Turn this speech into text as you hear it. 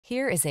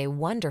Here is a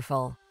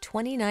wonderful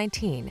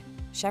 2019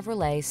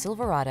 Chevrolet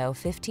Silverado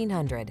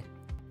 1500.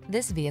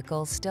 This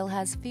vehicle still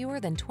has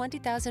fewer than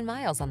 20,000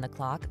 miles on the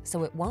clock,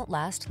 so it won't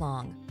last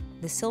long.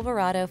 The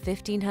Silverado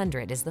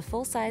 1500 is the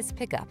full-size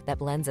pickup that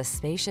blends a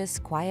spacious,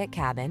 quiet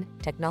cabin,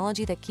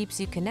 technology that keeps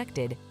you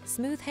connected,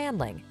 smooth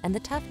handling, and the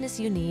toughness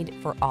you need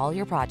for all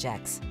your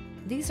projects.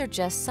 These are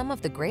just some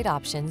of the great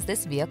options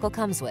this vehicle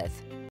comes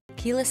with: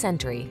 keyless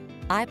entry,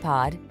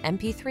 iPod,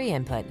 MP3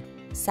 input,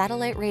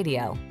 satellite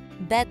radio,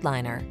 bed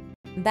liner,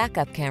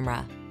 backup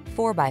camera,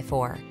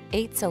 4x4,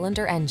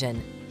 8-cylinder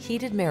engine,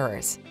 heated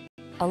mirrors,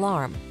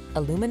 alarm,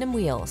 aluminum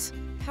wheels.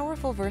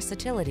 Powerful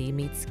versatility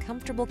meets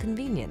comfortable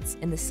convenience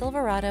in the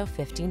Silverado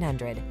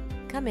 1500.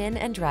 Come in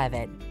and drive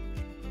it.